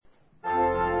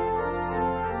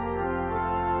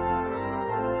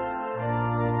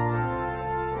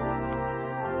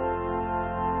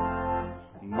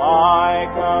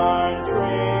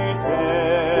country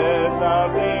 'tis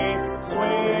of thee,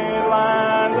 sweet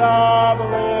land of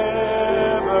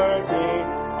liberty,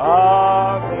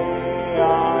 of thee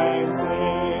I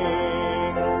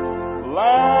sing.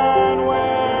 Land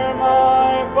where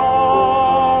my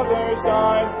fathers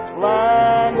died,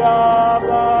 land of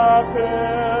the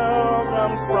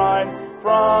Pilgrim's bride,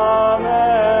 from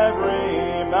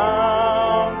every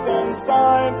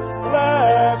mountainside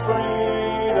let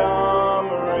freedom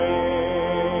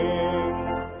ring.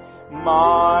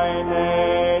 My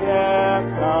native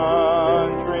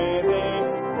country, the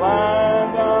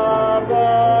land of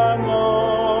the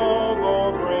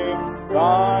noble free,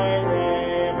 thy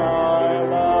name I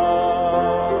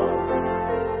love.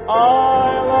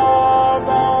 I love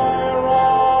thy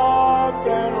rocks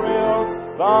and rills,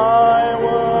 thy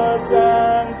woods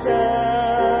and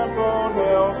templed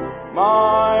hills.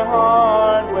 My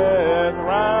heart with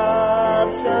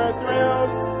rapture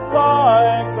thrills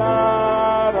like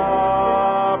that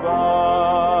above.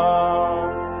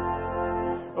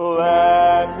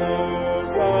 Let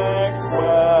music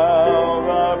swell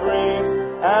the breeze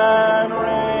and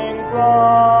ring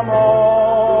from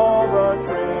all the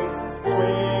trees,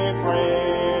 sweet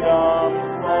freedom's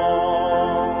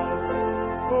song.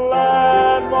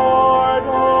 Let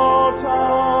mortal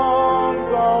tongues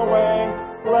awake,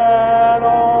 let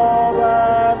all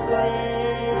that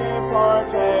free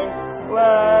partake,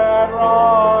 let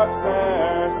rocks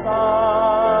their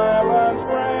silence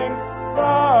bring,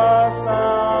 the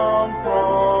sound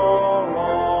prolong.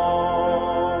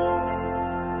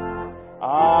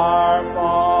 Our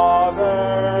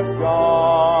fathers,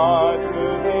 God, to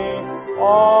thee,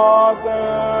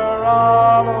 author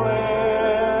of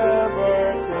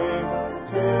liberty,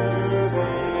 to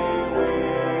thee we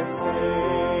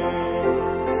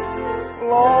sing.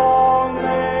 Long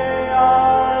may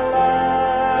our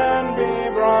land be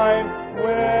bright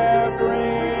with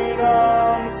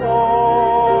freedom's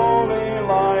holy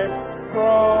light.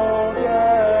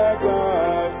 Protect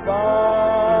us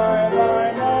by thy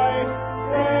might,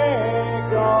 great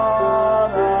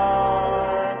God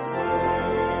our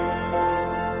King.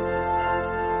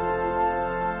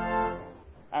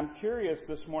 I'm curious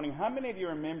this morning, how many of you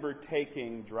remember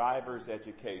taking driver's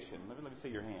education? Let me see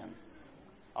your hands.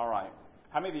 All right.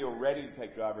 How many of you are ready to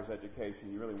take driver's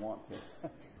education? You really want to.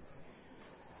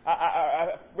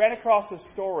 I ran across a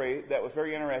story that was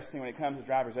very interesting when it comes to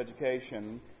driver's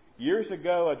education. Years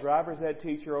ago, a driver's ed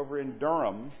teacher over in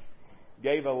Durham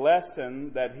gave a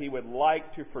lesson that he would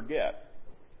like to forget.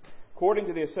 According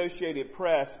to the Associated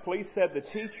Press, police said the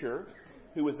teacher,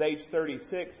 who was age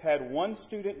 36, had one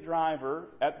student driver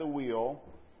at the wheel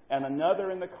and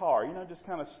another in the car. You know, just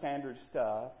kind of standard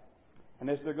stuff. And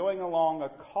as they're going along,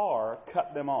 a car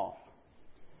cut them off.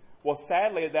 Well,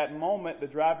 sadly, at that moment, the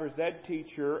driver's ed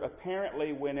teacher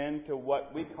apparently went into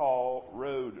what we call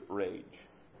road rage.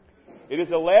 It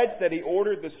is alleged that he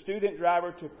ordered the student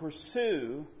driver to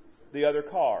pursue the other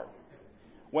car.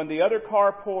 When the other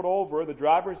car pulled over, the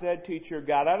driver's ed teacher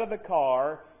got out of the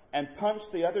car and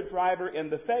punched the other driver in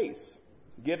the face,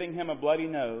 giving him a bloody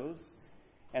nose.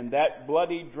 And that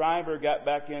bloody driver got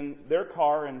back in their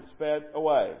car and sped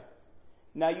away.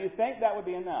 Now, you think that would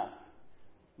be enough.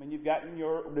 I mean, you've gotten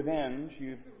your revenge.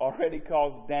 You've already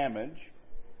caused damage.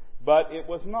 But it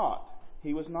was not.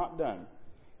 He was not done.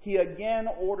 He again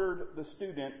ordered the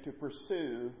student to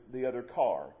pursue the other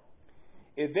car.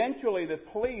 Eventually, the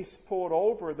police pulled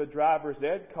over the driver's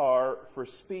ed car for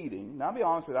speeding. Now, I'll be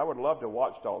honest with you, I would love to have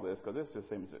watched all this because this just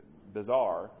seems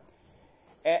bizarre.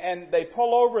 And they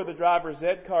pull over the driver's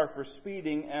ed car for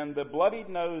speeding, and the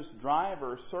bloody-nosed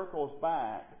driver circles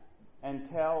back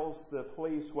and tells the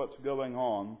police what's going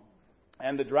on.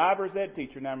 And the driver's ed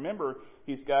teacher, now remember,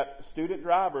 he's got student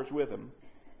drivers with him.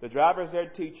 The driver's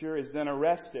ed teacher is then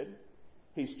arrested.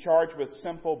 He's charged with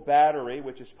simple battery,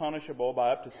 which is punishable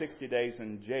by up to 60 days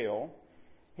in jail.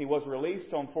 He was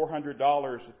released on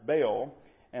 $400 bail,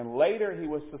 and later he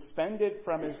was suspended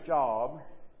from his job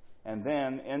and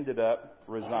then ended up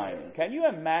resigning. Can you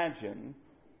imagine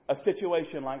a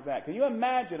situation like that? Can you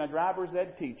imagine a driver's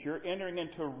ed teacher entering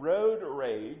into road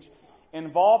rage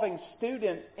involving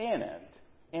students in it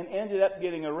and ended up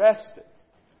getting arrested?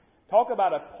 Talk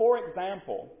about a poor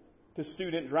example to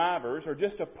student drivers, or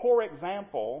just a poor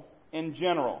example in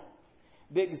general.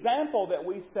 The example that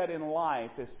we set in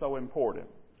life is so important,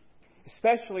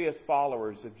 especially as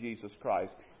followers of Jesus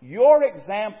Christ. Your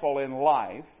example in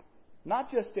life, not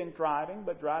just in driving,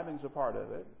 but driving's a part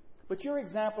of it, but your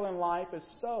example in life is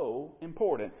so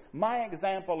important. My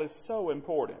example is so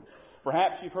important.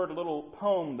 Perhaps you've heard a little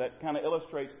poem that kind of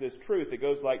illustrates this truth. It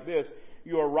goes like this: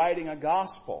 you are writing a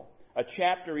gospel a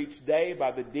chapter each day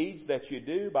by the deeds that you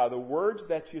do, by the words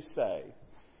that you say.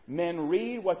 Men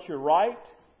read what you write,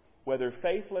 whether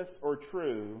faithless or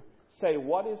true. Say,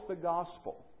 what is the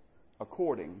gospel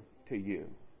according to you?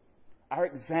 Our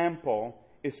example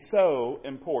is so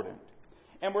important.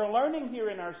 And we're learning here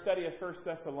in our study of 1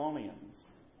 Thessalonians,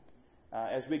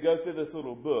 as we go through this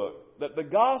little book, that the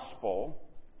gospel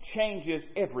changes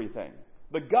everything.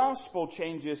 The gospel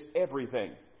changes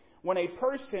everything. When a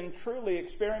person truly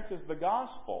experiences the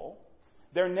gospel,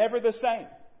 they're never the same.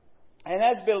 And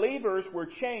as believers, we're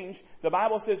changed. The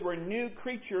Bible says we're new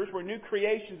creatures, we're new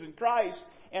creations in Christ,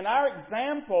 and our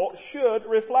example should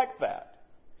reflect that.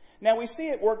 Now, we see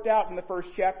it worked out in the first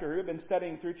chapter. We've been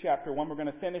studying through chapter 1. We're going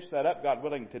to finish that up, God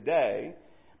willing, today.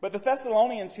 But the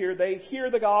Thessalonians here, they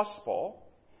hear the gospel,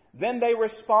 then they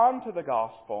respond to the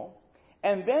gospel,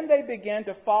 and then they begin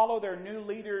to follow their new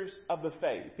leaders of the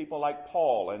faith, people like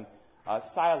Paul and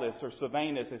Silas, or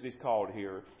Silvanus as he's called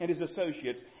here, and his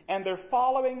associates. And they're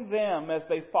following them as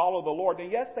they follow the Lord.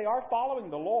 And yes, they are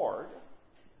following the Lord,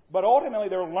 but ultimately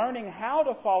they're learning how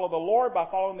to follow the Lord by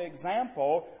following the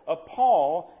example of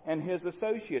Paul and his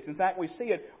associates. In fact, we see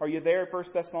it. Are you there? 1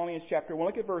 Thessalonians chapter 1.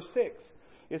 Look at verse 6.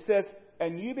 It says,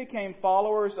 "And you became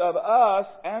followers of us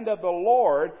and of the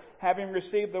Lord, having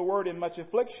received the word in much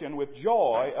affliction with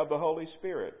joy of the Holy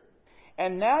Spirit."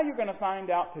 And now you're going to find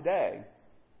out today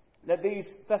that these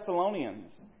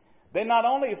Thessalonians, they not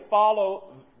only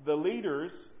follow the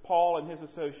leaders, Paul and his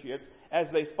associates, as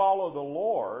they follow the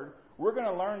Lord, we're going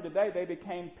to learn today they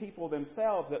became people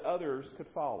themselves that others could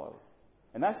follow.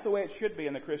 And that's the way it should be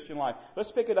in the Christian life.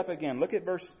 Let's pick it up again. Look at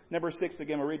verse number 6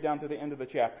 again. We'll read down to the end of the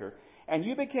chapter. "And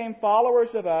you became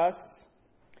followers of us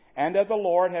and of the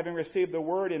Lord, having received the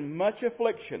word in much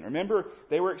affliction." Remember,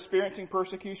 they were experiencing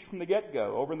persecution from the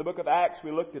get-go. Over in the book of Acts,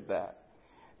 we looked at that.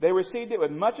 They received it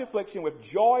with much affliction, with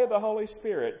joy of the Holy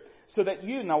Spirit, so that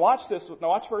you, now watch this, now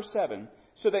watch verse 7,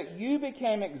 "so that you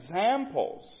became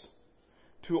examples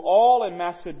to all in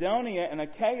Macedonia and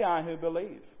Achaia who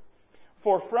believe.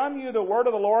 For from you the word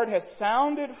of the Lord has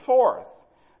sounded forth,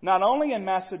 not only in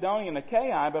Macedonia and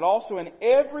Achaia, but also in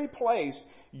every place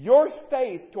your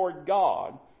faith toward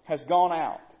God has gone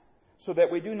out, so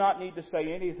that we do not need to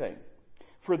say anything.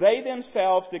 For they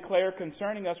themselves declare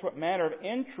concerning us what manner of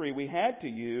entry we had to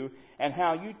you, and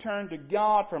how you turned to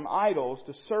God from idols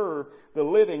to serve the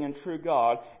living and true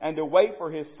God, and to wait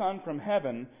for His Son from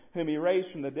heaven, whom He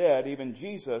raised from the dead, even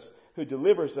Jesus, who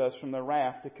delivers us from the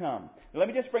wrath to come." Now, let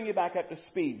me just bring you back up to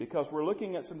speed, because we're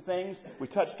looking at some things we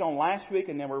touched on last week,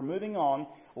 and then we're moving on.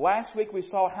 Last week we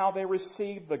saw how they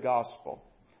received the gospel.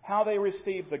 How they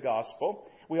received the gospel.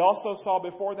 We also saw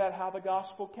before that how the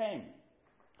gospel came.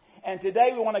 And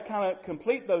today we want to kind of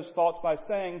complete those thoughts by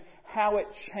saying how it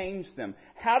changed them.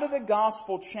 How did the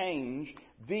gospel change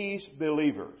these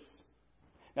believers?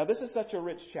 Now, this is such a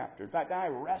rich chapter. In fact, I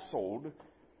wrestled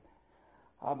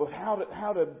with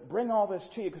how to bring all this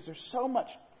to you, because there's so much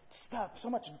stuff, so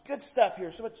much good stuff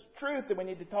here, so much truth that we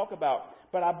need to talk about.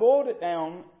 But I boiled it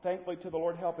down, thankfully to the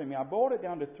Lord helping me, I boiled it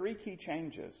down to 3 key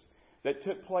changes that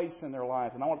took place in their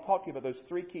lives. And I want to talk to you about those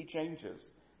 3 key changes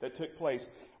that took place.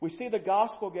 We see the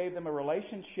gospel gave them a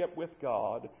relationship with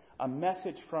God, a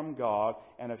message from God,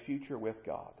 and a future with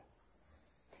God.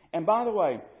 And by the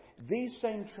way, these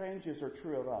same changes are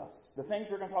true of us. The things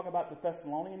we're going to talk about with the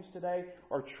Thessalonians today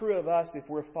are true of us if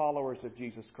we're followers of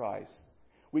Jesus Christ.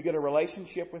 We get a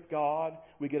relationship with God,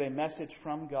 we get a message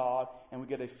from God, and we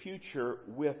get a future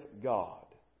with God.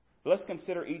 Let's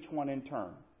consider each one in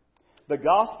turn. The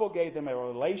gospel gave them a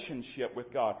relationship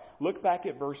with God. Look back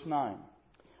at verse 9.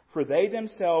 "For they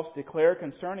themselves declare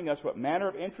concerning us what manner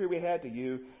of entry we had to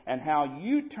you, and how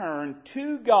you turned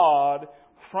to God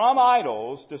from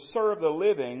idols to serve the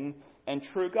living and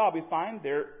true God." We find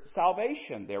their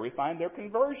salvation there. We find their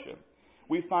conversion.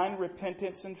 We find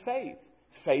repentance and faith.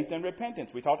 Faith and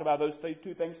repentance. We talked about those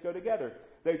 2 things go together.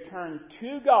 They turned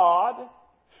to God,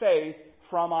 faith,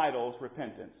 from idols,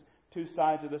 repentance. 2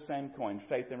 sides of the same coin,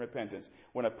 faith and repentance.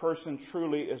 When a person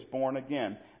truly is born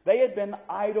again. They had been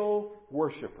idol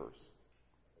worshippers.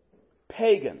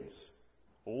 Pagans.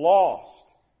 Lost.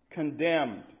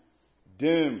 Condemned.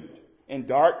 Doomed. In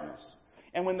darkness.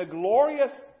 And when the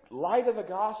glorious light of the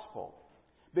gospel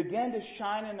began to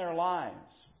shine in their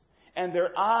lives, and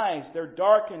their eyes, their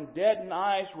dark and deadened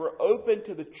eyes, were opened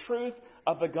to the truth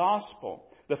of the gospel,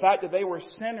 the fact that they were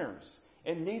sinners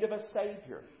in need of a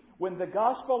Savior, when the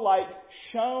gospel light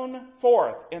shone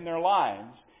forth in their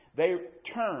lives, they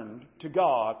turned to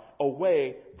God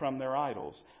away from their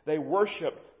idols. They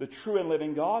worship the true and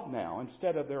living God now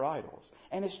instead of their idols.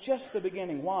 And it's just the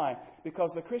beginning. Why?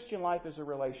 Because the Christian life is a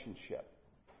relationship.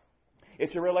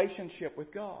 It's a relationship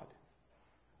with God.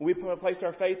 When we place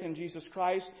our faith in Jesus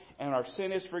Christ and our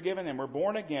sin is forgiven and we're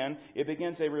born again, it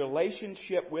begins a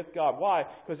relationship with God. Why?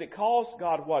 Because it calls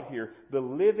God what here? The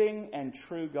living and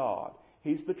true God.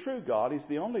 He's the true God. He's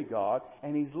the only God.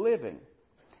 And He's living.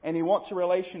 And He wants a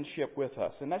relationship with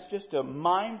us. And that's just a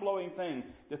mind-blowing thing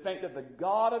to think that the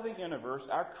God of the universe,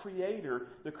 our Creator,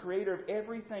 the Creator of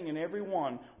everything and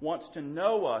everyone, wants to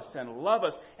know us and love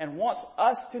us and wants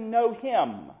us to know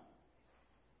Him.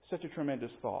 Such a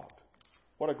tremendous thought.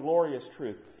 What a glorious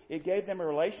truth. It gave them a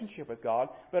relationship with God,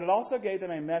 but it also gave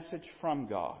them a message from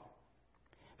God.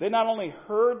 They not only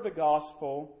heard the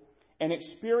gospel and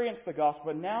experienced the gospel,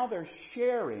 but now they're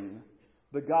sharing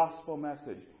the gospel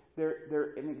message.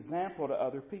 They're an example to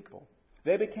other people.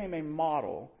 They became a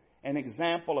model, an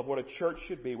example of what a church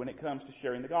should be when it comes to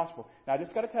sharing the gospel. Now, I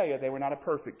just got to tell you, they were not a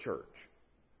perfect church.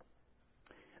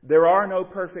 There are no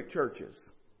perfect churches.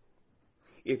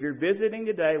 If you're visiting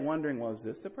today wondering, well, is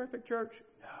this the perfect church?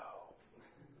 No.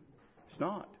 It's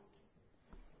not.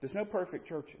 There's no perfect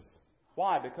churches.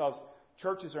 Why? Because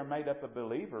churches are made up of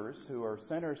believers who are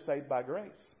sinners saved by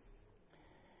grace.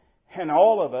 And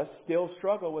all of us still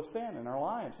struggle with sin in our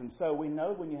lives. And so we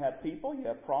know when you have people, you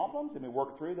have problems, and we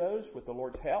work through those with the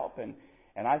Lord's help. And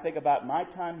I think about my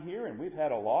time here, and we've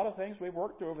had a lot of things we've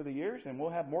worked through over the years, and we'll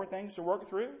have more things to work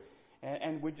through.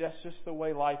 And that's just the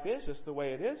way life is, just the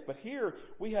way it is. But here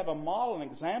we have a model, an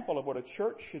example of what a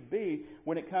church should be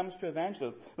when it comes to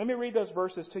evangelism. Let me read those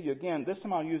verses to you again. This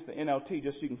time I'll use the NLT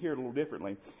just so you can hear it a little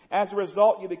differently. As a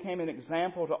result, you became an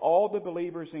example to all the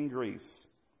believers in Greece,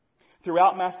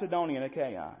 throughout Macedonia and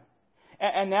Achaia.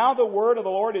 And now the word of the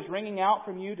Lord is ringing out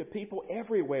from you to people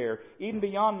everywhere, even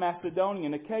beyond Macedonia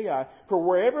and Achaia. For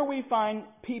wherever we find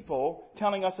people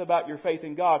telling us about your faith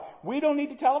in God, we don't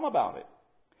need to tell them about it.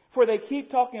 For they keep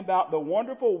talking about the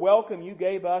wonderful welcome you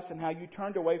gave us and how you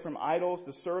turned away from idols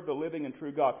to serve the living and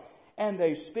true God. And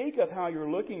they speak of how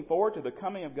you're looking forward to the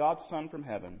coming of God's Son from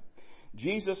heaven.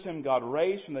 Jesus, whom God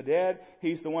raised from the dead,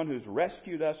 He's the one who's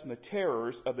rescued us from the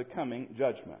terrors of the coming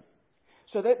judgment.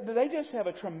 So they just have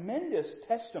a tremendous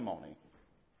testimony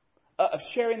of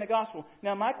sharing the gospel.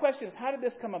 Now, my question is, how did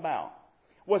this come about?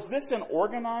 Was this an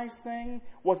organized thing?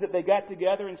 Was it they got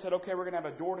together and said, okay, we're going to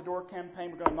have a door-to-door campaign.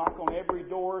 We're going to knock on every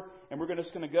door, and we're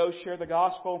just going to go share the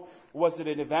gospel? Was it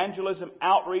an evangelism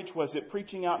outreach? Was it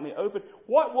preaching out in the open?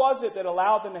 What was it that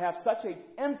allowed them to have such an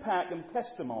impact and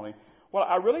testimony? Well,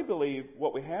 I really believe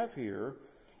what we have here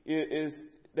is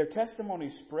their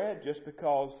testimony spread just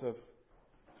because of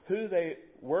who they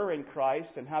were in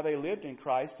Christ and how they lived in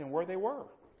Christ and where they were.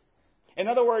 In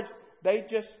other words, they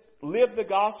just lived the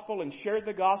gospel and shared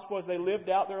the gospel as they lived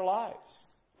out their lives.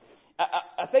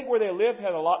 I think where they lived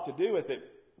had a lot to do with it.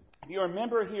 If you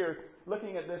remember here,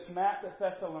 looking at this map, that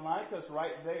Thessalonica's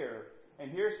right there.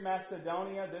 And here's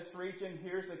Macedonia, this region.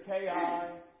 Here's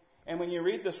Achaia. And when you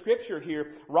read the scripture here,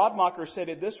 Rodmacher said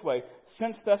it this way.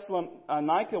 Since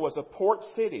Thessalonica was a port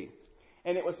city,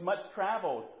 and it was much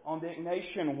traveled on the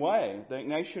Ignatian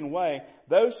way,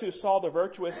 those who saw the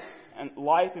virtuous and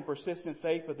life and persistent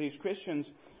faith of these Christians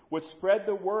would spread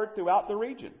the word throughout the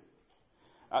region.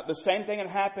 The same thing had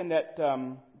happened at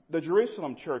the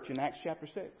Jerusalem church in Acts chapter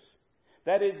 6.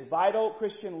 That is, vital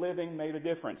Christian living made a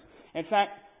difference. In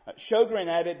fact, Sjogren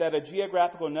added that a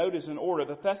geographical note is in order.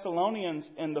 The Thessalonians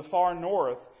in the far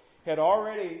north had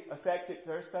already affected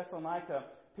Thessalonica,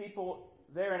 people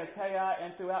there in Achaia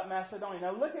and throughout Macedonia.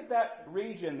 Now look at that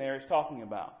region there it's talking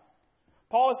about.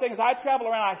 Paul is saying, as I travel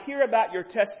around, I hear about your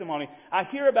testimony. I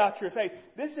hear about your faith.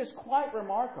 This is quite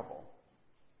remarkable.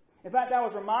 In fact, I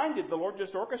was reminded, the Lord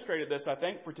just orchestrated this, I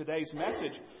think, for today's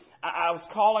message. I was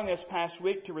calling this past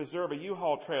week to reserve a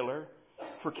U-Haul trailer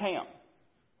for camp.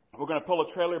 We're going to pull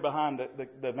a trailer behind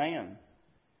the van.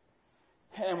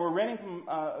 And we're renting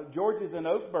from George's in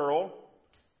Oakboro.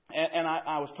 And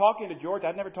I was talking to George.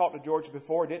 I'd never talked to George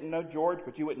before. Didn't know George,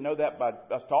 but you wouldn't know that by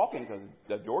us talking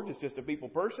because George is just a people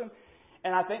person.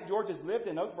 And I think George has lived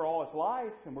in Oakboro all his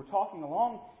life. And we're talking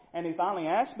along. And he finally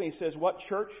asked me, he says, what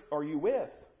church are you with?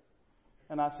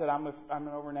 And I said, I'm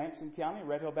over in Anson County,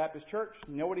 Red Hill Baptist Church.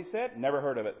 You know what he said? Never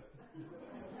heard of it.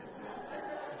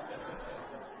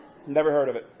 Never heard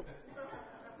of it.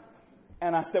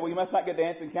 And I said, well, you must not get to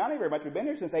Anson County very much. We've been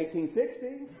here since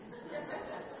 1860.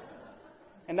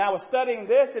 And I was studying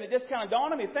this, and it just kind of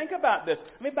dawned on me. Think about this.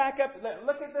 Let me back up.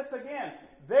 Look at this again.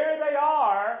 There they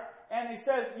are, and he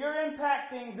says, you're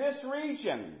impacting this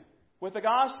region with the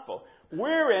gospel.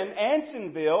 We're in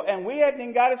Ansonville, and we haven't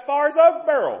even got as far as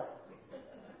Oakboro.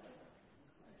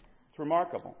 It's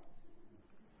remarkable.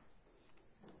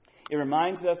 It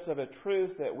reminds us of a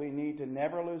truth that we need to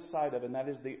never lose sight of, and that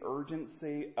is the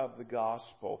urgency of the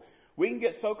gospel. We can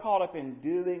get so caught up in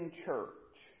doing church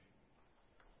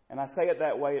And I say it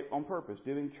that way on purpose,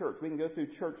 doing church. We can go through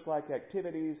church-like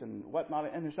activities and whatnot,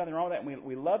 and there's nothing wrong with that.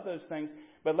 We love those things,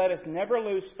 but let us never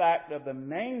lose sight of the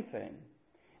main thing,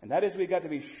 and that is we've got to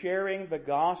be sharing the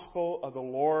gospel of the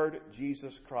Lord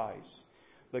Jesus Christ.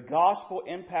 The gospel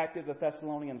impacted the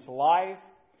Thessalonians' life.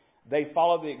 They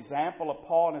followed the example of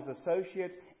Paul and his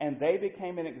associates, and they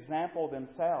became an example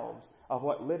themselves of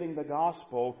what living the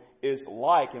gospel is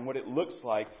like and what it looks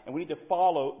like. And we need to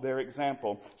follow their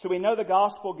example. So we know the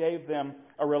gospel gave them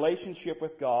a relationship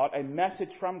with God, a message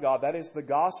from God. That is the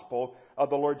gospel of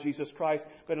the Lord Jesus Christ.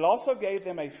 But it also gave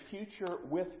them a future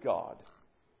with God.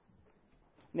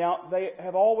 Now, they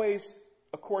have always,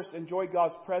 of course, enjoyed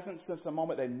God's presence since the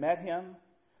moment they met Him.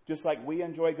 Just like we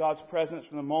enjoy God's presence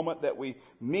from the moment that we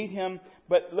meet Him.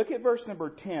 But look at verse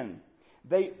number 10.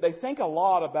 They think a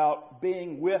lot about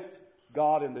being with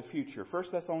God in the future. 1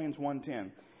 Thessalonians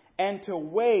 1:10. And to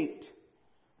wait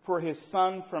for His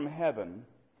Son from heaven.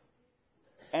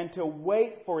 And to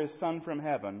wait for His Son from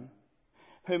heaven,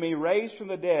 whom He raised from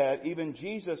the dead, even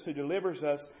Jesus who delivers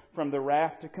us from the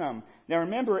wrath to come. Now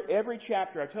remember, every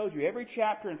chapter, I told you, every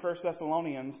chapter in 1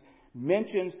 Thessalonians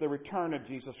mentions the return of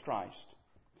Jesus Christ.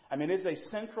 I mean, it is a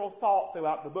central thought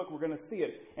throughout the book. We're going to see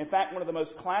it. In fact, one of the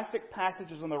most classic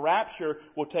passages on the rapture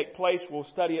will take place. We'll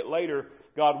study it later,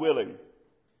 God willing.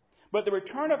 But the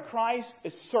return of Christ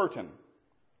is certain.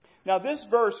 Now, this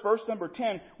verse number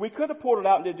 10, we could have pulled it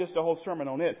out and did just a whole sermon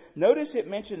on it. Notice it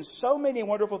mentions so many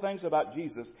wonderful things about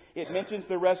Jesus. It mentions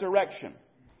the resurrection.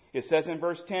 It says in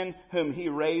verse 10, whom He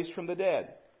raised from the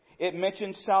dead. It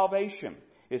mentions salvation.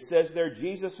 It says there,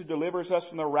 Jesus who delivers us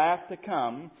from the wrath to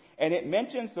come. And it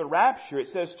mentions the rapture. It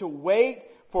says to wait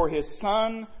for His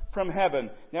Son from heaven.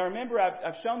 Now remember,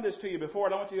 I've shown this to you before. I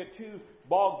don't want you to get too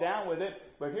bogged down with it.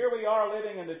 But here we are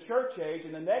living in the church age.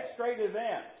 And the next great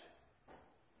event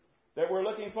that we're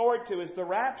looking forward to is the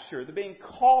rapture. The being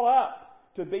called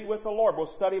up to be with the Lord.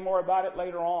 We'll study more about it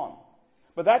later on.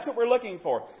 But that's what we're looking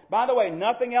for. By the way,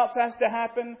 nothing else has to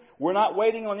happen. We're not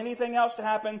waiting on anything else to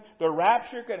happen. The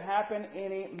rapture could happen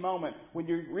any moment. When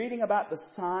you're reading about the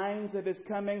signs of His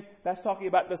coming, that's talking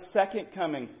about the second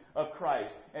coming of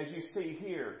Christ, as you see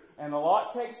here. And a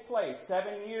lot takes place.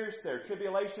 7 years there.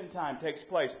 Tribulation time takes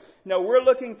place. No, we're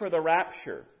looking for the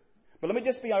rapture. But let me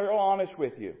just be real honest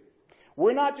with you.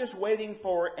 We're not just waiting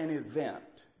for an event.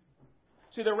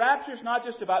 See, the rapture is not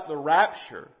just about the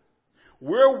rapture.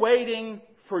 We're waiting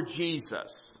for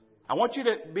Jesus. I want you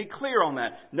to be clear on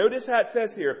that. Notice how it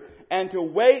says here, and to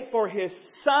wait for His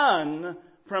Son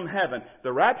from heaven.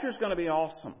 The rapture is going to be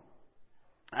awesome.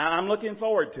 I'm looking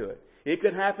forward to it. It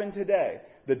could happen today.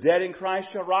 The dead in Christ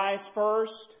shall rise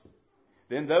first.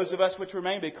 Then those of us which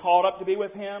remain be called up to be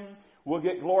with Him. We'll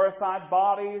get glorified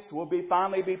bodies. We'll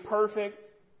finally be perfect.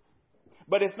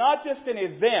 But it's not just an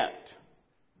event.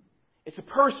 It's a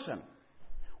person.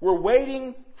 We're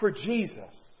waiting for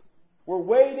Jesus. We're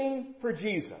waiting for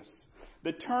Jesus.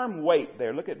 The term wait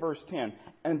there, look at verse 10.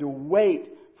 And to wait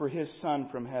for His Son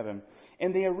from heaven.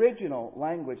 In the original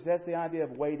language, that's the idea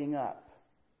of waiting up.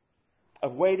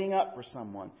 Of waiting up for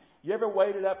someone. You ever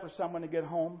waited up for someone to get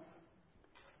home?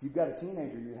 You've got a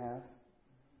teenager, you have.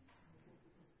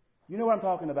 You know what I'm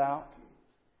talking about.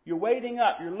 You're waiting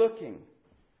up. You're looking.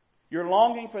 You're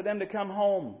longing for them to come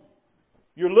home.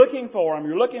 You're looking for them.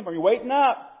 You're looking for them. You're waiting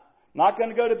up. Not going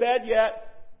to go to bed yet.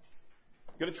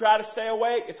 Going to try to stay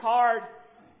awake. It's hard.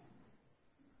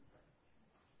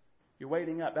 You're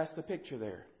waiting up. That's the picture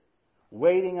there.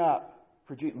 Waiting up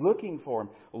for Jesus. Looking for Him.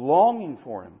 Longing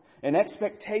for Him. An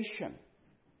expectation.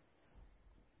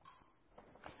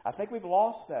 I think we've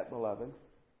lost that, beloved. And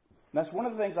that's one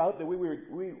of the things I hope that we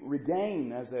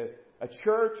regain as a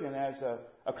church and as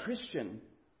a Christian.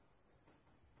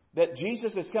 That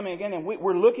Jesus is coming again, and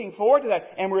we're looking forward to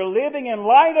that, and we're living in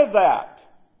light of that.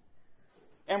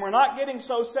 And we're not getting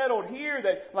so settled here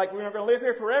that like we're going to live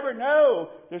here forever. No,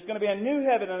 there's going to be a new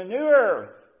heaven and a new earth.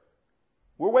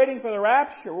 We're waiting for the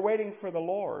rapture. We're waiting for the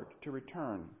Lord to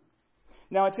return.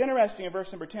 Now it's interesting in verse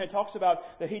number 10, it talks about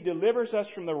that He delivers us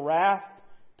from the wrath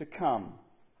to come.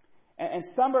 And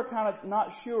some are kind of not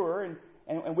sure,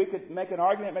 and we could make an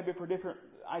argument maybe for different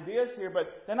ideas here, but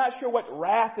they're not sure what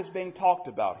wrath is being talked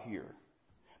about here.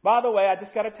 By the way, I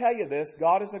just got to tell you this.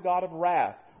 God is a God of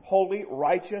wrath. Holy,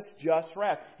 righteous, just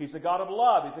wrath. He's a God of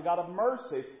love. He's a God of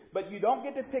mercy. But you don't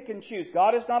get to pick and choose.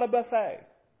 God is not a buffet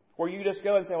where you just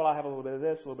go and say, well, I have a little bit of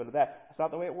this, a little bit of that. That's not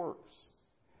the way it works.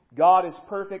 God is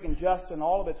perfect and just in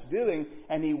all of its doing,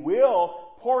 and He will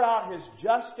pour out His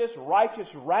justice, righteous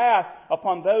wrath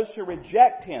upon those who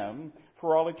reject Him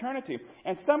for all eternity.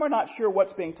 And some are not sure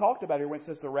what's being talked about here when it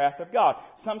says the wrath of God.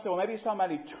 Some say, well, maybe He's talking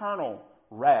about eternal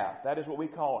wrath. That is what we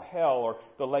call hell or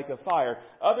the lake of fire.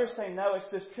 Others say, no,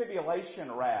 it's this tribulation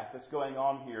wrath that's going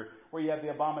on here, where you have the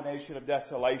abomination of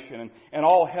desolation, and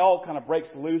all hell kind of breaks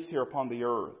loose here upon the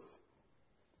earth.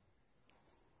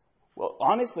 Well,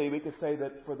 honestly, we could say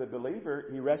that for the believer,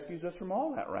 He rescues us from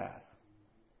all that wrath.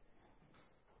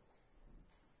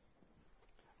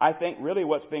 I think really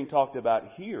what's being talked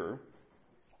about here,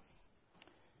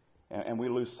 and we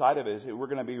lose sight of it, is that we're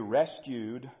going to be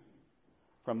rescued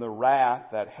from the wrath,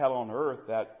 that hell on earth,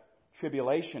 that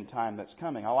tribulation time that's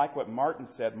coming. I like what Martin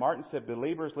said. Martin said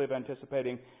believers live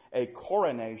anticipating a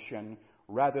coronation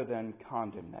rather than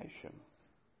condemnation.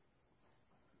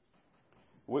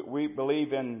 We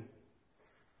believe in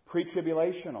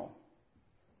pre-tribulational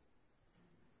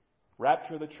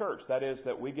rapture of the church. That is,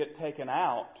 that we get taken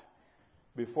out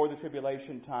before the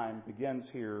tribulation time begins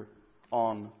here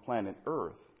on planet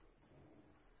Earth.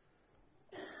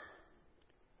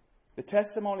 The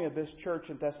testimony of this church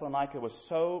in Thessalonica was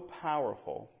so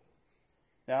powerful.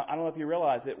 Now, I don't know if you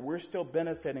realize it, we're still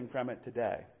benefiting from it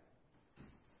today.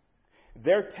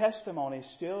 Their testimony is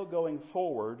still going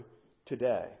forward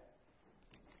today.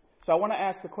 So I want to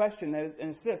ask the question, and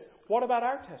it's this: what about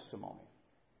our testimony?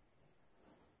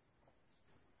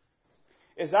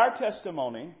 Is our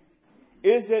testimony,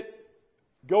 is it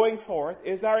going forth,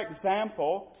 is our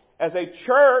example as a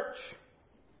church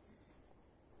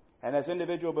and as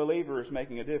individual believers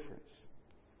making a difference?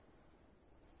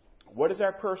 What is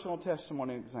our personal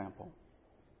testimony example?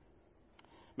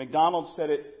 MacDonald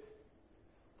said it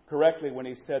correctly when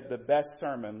he said the best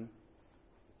sermon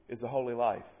is the holy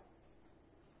life.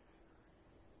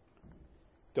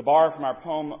 To borrow from our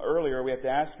poem earlier, we have to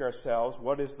ask ourselves,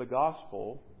 what is the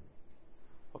gospel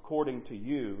according to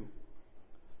you,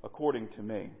 according to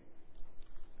me?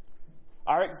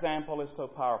 Our example is so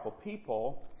powerful.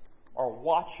 People are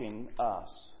watching us.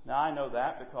 Now, I know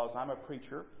that because I'm a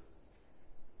preacher.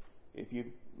 If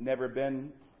you've never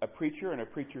been a preacher in a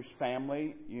preacher's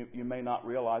family, you may not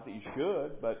realize it. You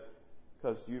should, but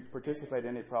because you participate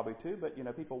in it probably too. But,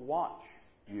 people watch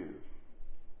you.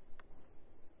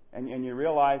 And you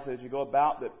realize as you go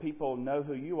about that people know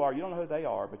who you are. You don't know who they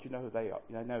are, but you know who they are.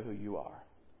 They know who you are.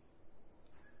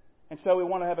 And so we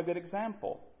want to have a good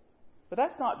example. But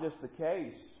that's not just the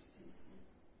case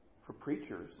for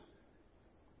preachers.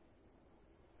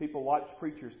 People watch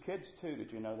preachers' kids too.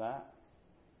 Did you know that?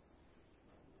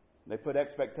 They put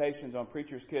expectations on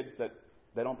preachers' kids that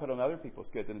they don't put on other people's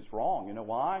kids, and it's wrong. You know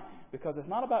why? Because it's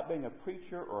not about being a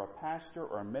preacher or a pastor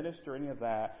or a minister, any of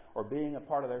that, or being a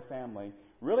part of their family.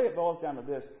 Really, it boils down to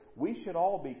this: we should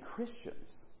all be Christians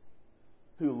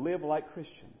who live like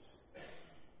Christians.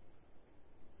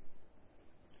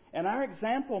 And our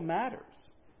example matters.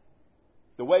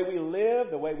 The way we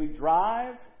live, the way we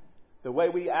drive, the way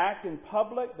we act in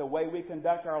public, the way we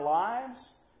conduct our lives,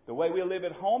 the way we live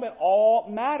at home, it all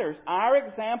matters. Our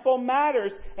example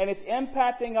matters, and it's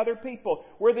impacting other people.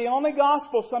 We're the only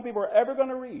gospel some people are ever going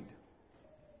to read.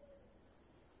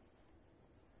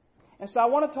 And so I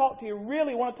want to talk to you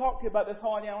about this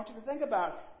whole idea. I want you to think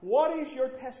about, what is your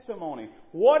testimony?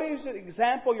 What is the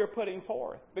example you're putting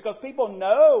forth? Because people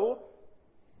know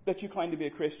that you claim to be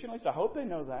a Christian. At least I hope they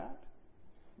know that.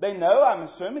 They know, I'm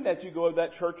assuming, that you go to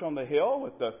that church on the hill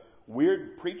with the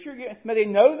weird preacher. They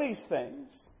know these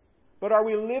things. But are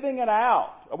we living it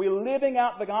out? Are we living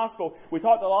out the gospel? We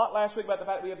talked a lot last week about the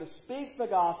fact that we have to speak the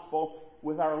gospel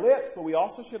with our lips, but we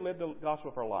also should live the gospel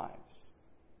with our lives.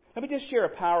 Let me just share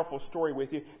a powerful story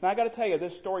with you. Now, I got to tell you,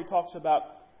 this story talks about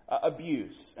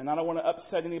abuse. And I don't want to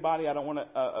upset anybody. I don't want to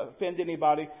offend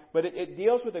anybody. But it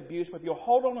deals with abuse. But if you'll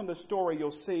hold on to the story,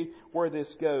 you'll see where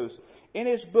this goes. In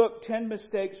his book, 10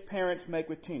 Mistakes Parents Make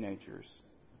with Teenagers,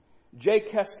 Jay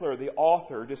Kessler, the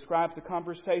author, describes a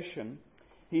conversation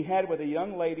he had with a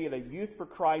young lady at a Youth for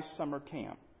Christ summer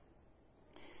camp.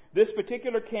 This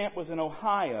particular camp was in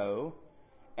Ohio.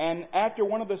 And after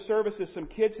one of the services, some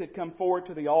kids had come forward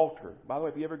to the altar. By the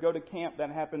way, if you ever go to camp,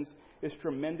 that happens. It's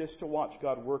tremendous to watch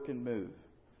God work and move.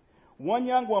 One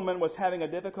young woman was having a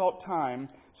difficult time,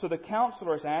 so the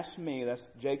counselors asked me, that's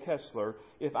Jay Kessler,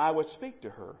 if I would speak to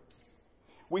her.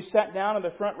 We sat down in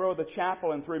the front row of the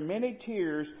chapel, and through many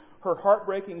tears, her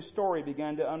heartbreaking story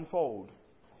began to unfold.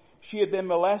 She had been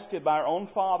molested by her own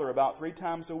father about 3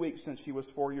 times a week since she was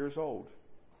 4 years old.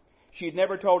 She had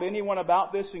never told anyone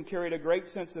about this and carried a great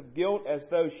sense of guilt as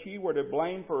though she were to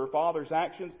blame for her father's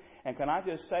actions. And can I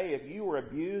just say, if you were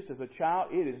abused as a child,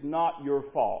 it is not your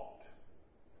fault.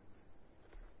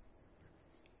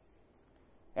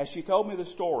 As she told me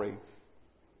the story,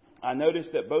 I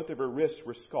noticed that both of her wrists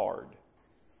were scarred.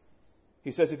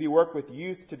 He says, if you work with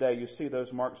youth today, you see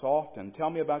those marks often. Tell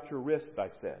me about your wrists, I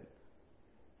said.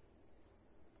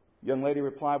 Young lady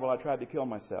replied, well, I tried to kill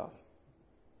myself.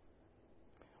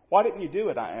 Why didn't you do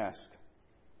it, I asked.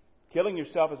 Killing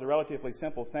yourself is a relatively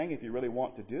simple thing if you really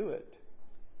want to do it.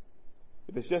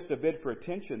 If it's just a bid for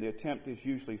attention, the attempt is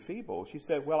usually feeble. She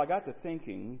said, well, I got to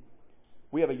thinking,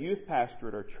 we have a youth pastor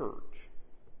at our church.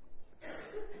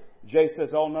 Jay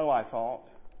says, oh no, I thought.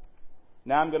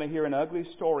 Now I'm going to hear an ugly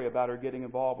story about her getting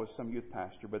involved with some youth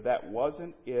pastor, but that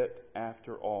wasn't it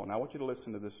after all. Now I want you to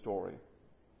listen to this story.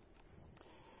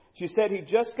 She said he'd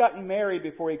just gotten married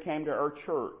before he came to our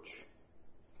church,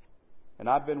 and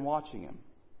I've been watching him.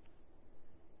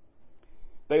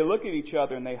 They look at each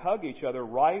other and they hug each other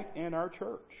right in our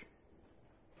church.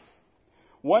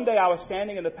 One day I was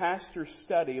standing in the pastor's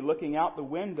study looking out the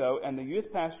window, and the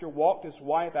youth pastor walked his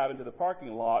wife out into the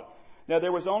parking lot. Now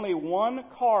there was only one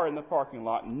car in the parking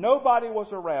lot. Nobody was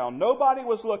around. Nobody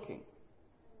was looking.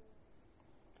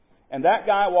 And that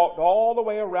guy walked all the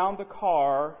way around the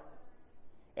car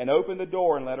and opened the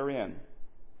door and let her in.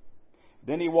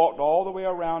 Then he walked all the way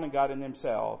around and got in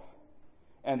himself.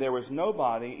 And there was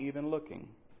nobody even looking.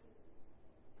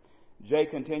 Jay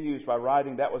continues by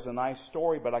writing, that was a nice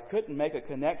story, but I couldn't make a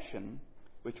connection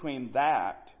between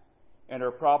that and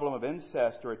her problem of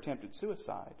incest or attempted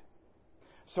suicide.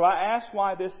 So I asked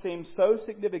why this seems so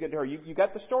significant to her. You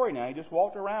got the story now. He just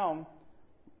walked around,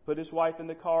 put his wife in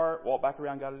the car, walked back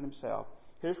around, got it himself.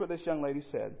 Here's what this young lady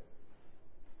said.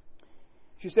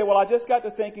 She said, well, I just got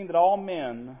to thinking that all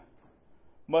men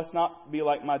must not be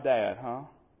like my dad, huh?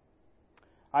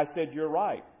 I said, you're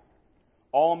right.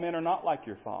 All men are not like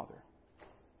your father.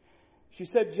 She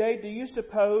said, Jay, do you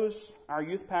suppose our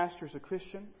youth pastor is a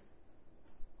Christian?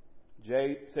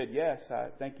 Jay said, yes, I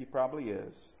think he probably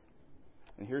is.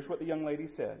 And here's what the young lady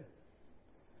said.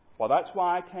 Well, that's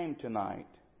why I came tonight.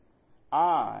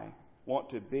 I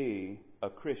want to be a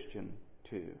Christian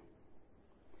too.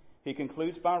 He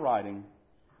concludes by writing,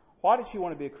 why did she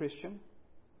want to be a Christian?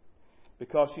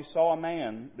 Because she saw a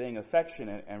man being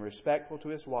affectionate and respectful to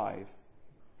his wife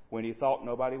when he thought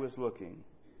nobody was looking.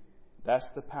 That's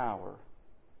the power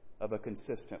of a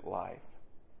consistent life.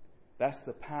 That's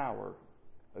the power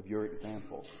of your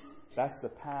example. That's the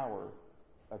power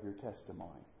of your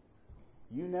testimony.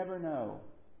 You never know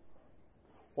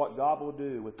what God will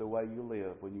do with the way you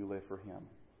live when you live for Him.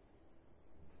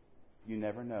 You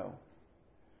never know.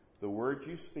 The words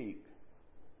you speak,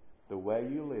 the way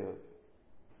you live,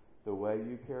 the way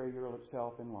you carry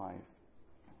yourself in life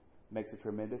makes a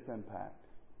tremendous impact.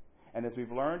 And as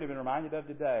we've learned and been reminded of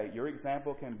today, your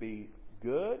example can be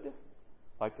good,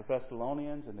 like the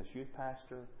Thessalonians and this youth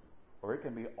pastor, or it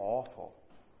can be awful,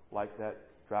 like that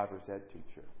driver's ed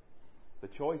teacher. The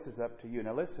choice is up to you.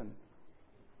 Now listen,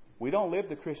 we don't live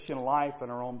the Christian life in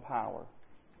our own power.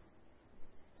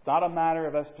 It's not a matter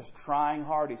of us just trying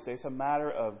hard. It's a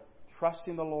matter of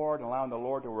trusting the Lord and allowing the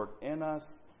Lord to work in us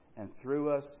and through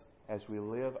us as we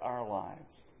live our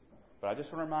lives. But I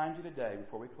just want to remind you today,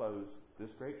 before we close, this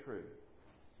great truth.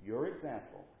 Your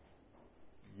example,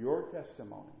 your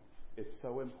testimony is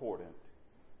so important.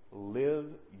 Live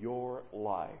your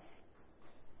life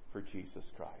for Jesus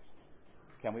Christ.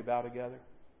 Can we bow together?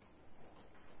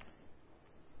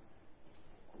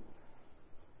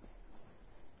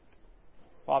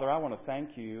 Father, I want to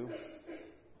thank you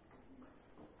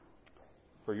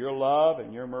for your love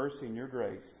and your mercy and your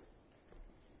grace.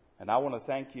 And I want to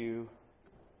thank you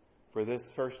for this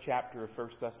first chapter of 1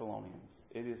 Thessalonians.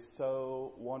 It is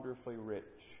so wonderfully rich.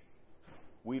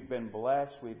 We've been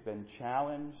blessed, we've been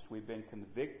challenged, we've been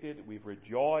convicted, we've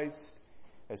rejoiced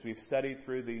as we've studied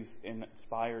through these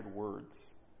inspired words.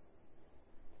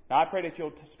 Now I pray that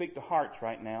you'll speak to hearts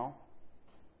right now.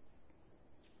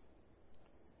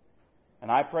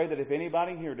 And I pray that if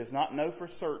anybody here does not know for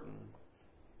certain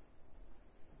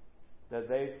that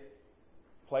they've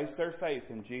placed their faith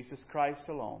in Jesus Christ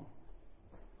alone,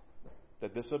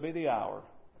 that this will be the hour,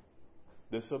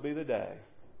 this will be the day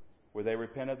where they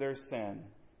repent of their sin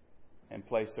and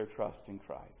place their trust in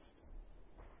Christ.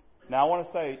 Now I want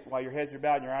to say, while your heads are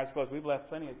bowed and your eyes closed, we've left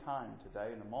plenty of time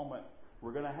today. In a moment,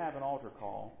 we're going to have an altar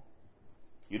call.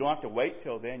 You don't have to wait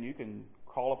till then. You can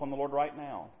call upon the Lord right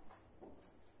now.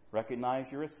 Recognize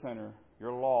you're a sinner.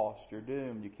 You're lost. You're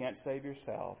doomed. You can't save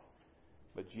yourself.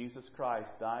 But Jesus Christ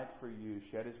died for you,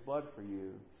 shed His blood for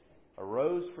you,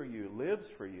 arose for you, lives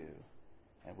for you,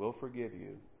 and will forgive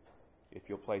you if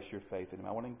you'll place your faith in Him.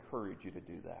 I want to encourage you to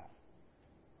do that.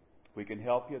 We can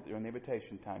help you during the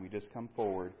invitation time. You just come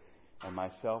forward, and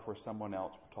myself or someone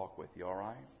else will talk with you, all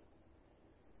right?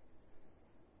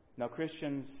 Now,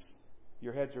 Christians,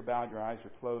 your heads are bowed, your eyes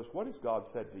are closed. What has God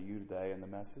said to you today in the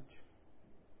message?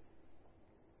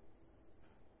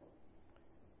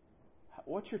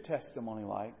 What's your testimony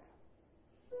like?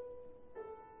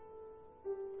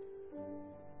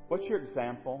 What's your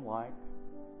example like?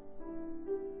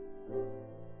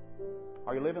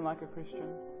 Are you living like a Christian?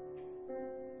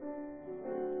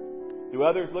 Do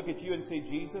others look at you and see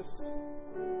Jesus?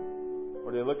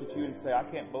 Or do they look at you and say, I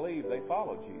can't believe they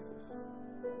follow Jesus?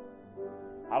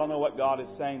 I don't know what God is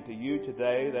saying to you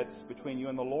today. That's between you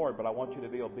and the Lord, but I want you to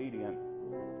be obedient.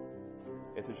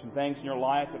 If there's some things in your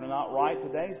life that are not right,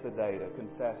 today's the day to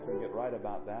confess and get right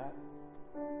about that.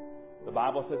 The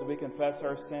Bible says if we confess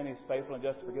our sin, He's faithful and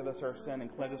just to forgive us our sin and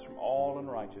cleanse us from all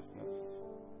unrighteousness.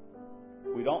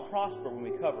 We don't prosper when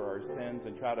we cover our sins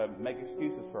and try to make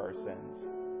excuses for our sins.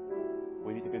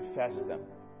 We need to confess them,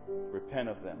 repent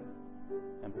of them,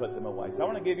 and put them away. So I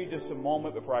want to give you just a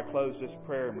moment before I close this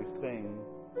prayer and we sing.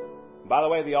 By the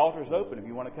way, the altar is open. If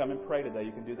you want to come and pray today,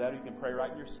 you can do that. Or you can pray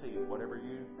right in your seat, whatever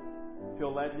you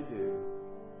feel led to do.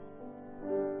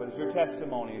 But as your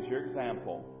testimony, as your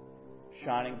example,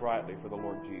 shining brightly for the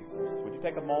Lord Jesus. Would you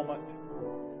take a moment,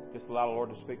 just allow the Lord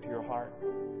to speak to your heart?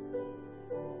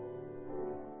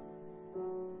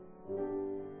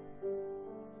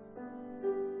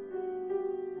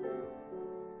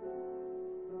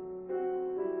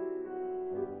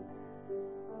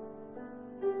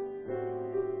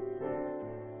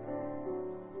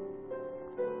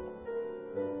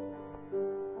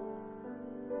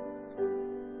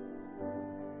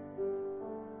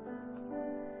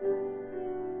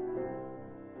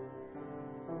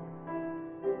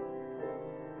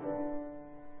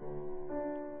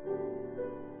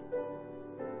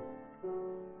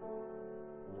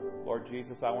 Lord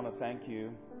Jesus, I want to thank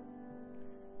you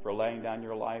for laying down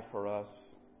your life for us,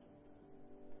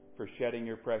 for shedding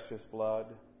your precious blood,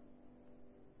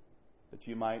 that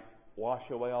you might wash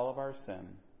away all of our sin.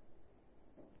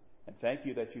 And thank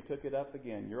you that you took it up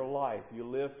again. Your life, you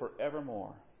live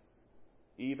forevermore.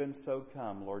 Even so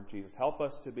come, Lord Jesus. Help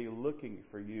us to be looking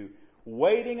for you,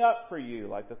 waiting up for you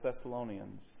like the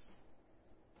Thessalonians.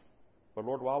 But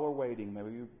Lord, while we're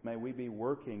waiting, may we be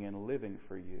working and living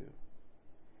for you.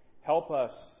 Help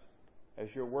us,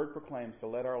 as your word proclaims, to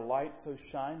let our light so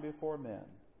shine before men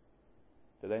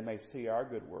that they may see our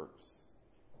good works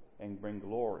and bring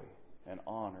glory and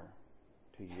honor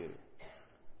to you.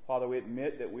 Father, we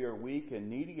admit that we are weak and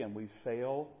needy and we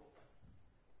fail.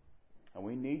 And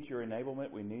we need your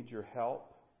enablement. We need your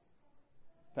help.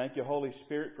 Thank you, Holy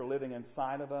Spirit, for living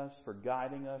inside of us, for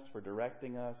guiding us, for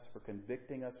directing us, for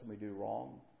convicting us when we do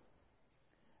wrong.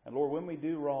 And Lord, when we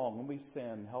do wrong, when we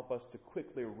sin, help us to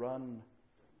quickly run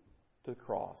to the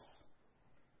cross.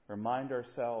 Remind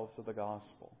ourselves of the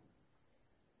gospel.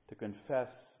 To confess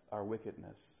our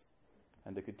wickedness.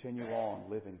 And to continue on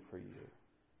living for you.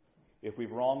 If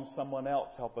we've wronged someone else,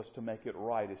 help us to make it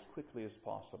right as quickly as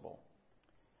possible.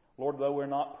 Lord, though we're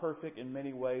not perfect in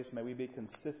many ways, may we be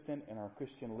consistent in our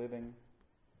Christian living,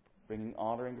 bringing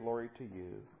honor and glory to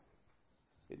you.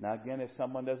 Now again, if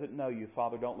someone doesn't know you,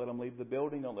 Father, don't let them leave the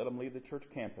building, don't let them leave the church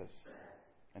campus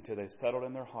until they've settled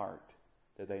in their heart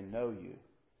that they know you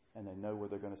and they know where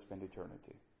they're going to spend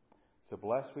eternity. So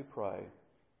bless, we pray,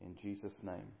 in Jesus'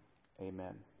 name.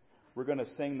 Amen. We're going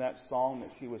to sing that song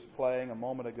that she was playing a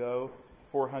moment ago,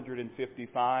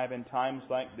 455. In times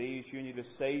like these, you need a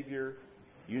Savior,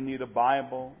 you need a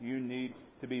Bible, you need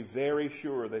to be very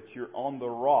sure that you're on the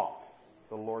rock,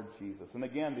 the Lord Jesus. And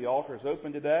again, the altar is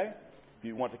open today. If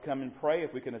you want to come and pray,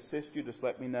 if we can assist you, just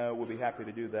let me know. We'll be happy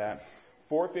to do that.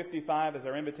 455 is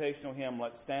our invitational hymn.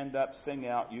 Let's stand up, sing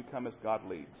out, You Come as God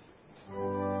Leads.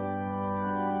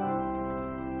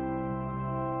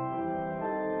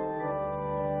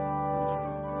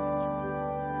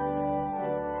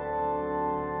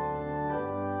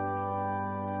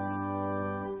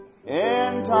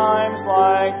 In times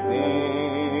like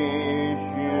these,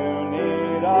 you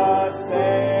need a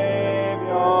Savior.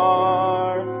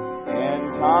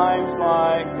 In times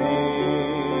like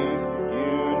these,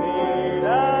 you need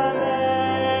an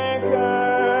anchor.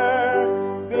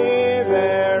 Be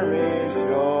very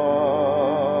sure.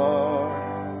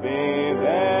 Be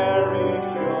very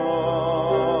sure.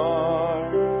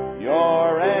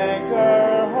 Your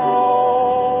anchor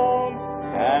holds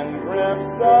and grips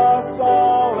the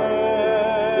solid